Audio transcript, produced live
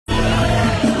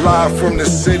Live from the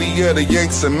city of the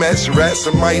Yanks and Mets, rats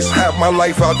and mice. Have my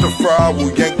life out the fry, I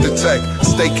will yank the tech.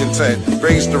 Stay content,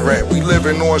 raise the rent. We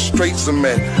living on straight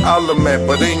cement. I'll lament,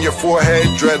 but in your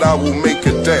forehead dread, I will make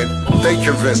a dent. They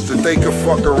convinced that they could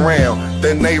fuck around,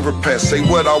 then they repent. Say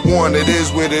what I want, it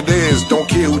is what it is. Don't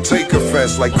care who take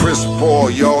offense. Like Chris Paul,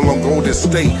 y'all on Golden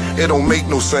State. It don't make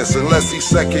no sense unless he's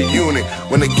second unit.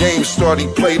 When the game start, he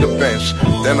play the bench.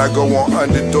 Then I go on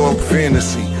underdog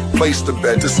fantasy. Place the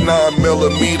bet. This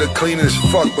 9mm clean as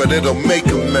fuck, but it'll make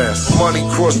a mess. Money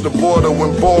cross the border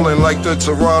when ballin' like the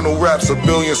Toronto Raps. A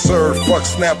billion served, fuck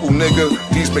Snapple, nigga.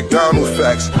 These McDonald's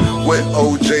facts. With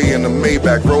OJ in the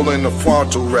Maybach, rollin' the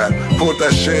Fonto rap. Put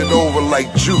that shit over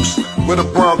like juice. Where the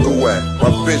Bronco at? My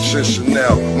bitch in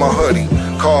Chanel, my hoodie,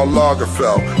 Karl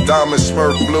Lagerfeld. Diamond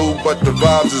Smurf blue, but the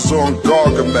vibes is on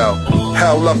Gargamel.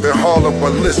 Hell up in Harlem,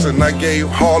 but listen, I gave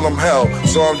Harlem hell.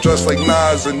 So I'm dressed like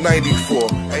Nas in '94.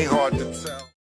 Ain't hard to tell.